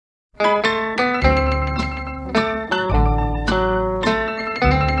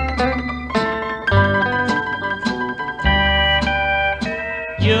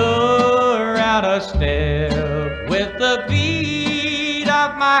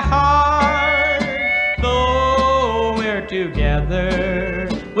heart. Though we're together,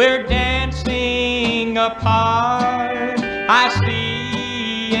 we're dancing apart. I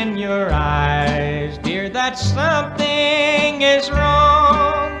see in your eyes, dear, that something is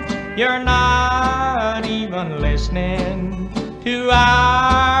wrong. You're not even listening to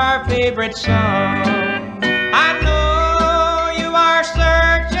our favorite song. I know you are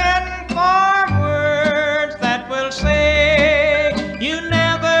searching for words that will say you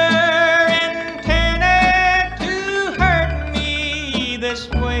never intended to hurt me this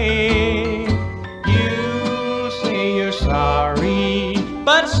way. You say you're sorry,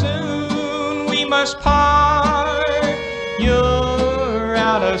 but soon we must part. You're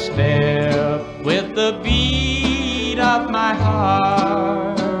out of step with the beat of my heart.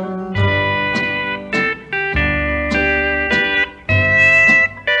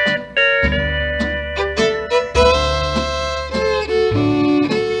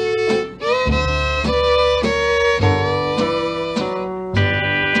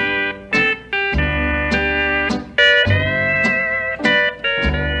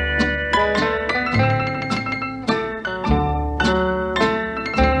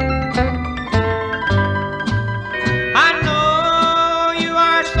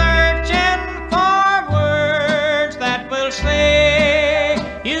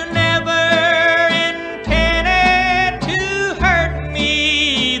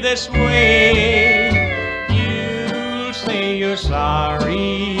 This way, you'll say you're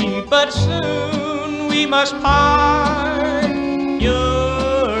sorry, but soon we must part.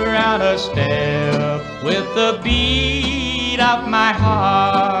 You're out of step with the beat of my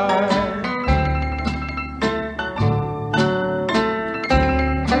heart.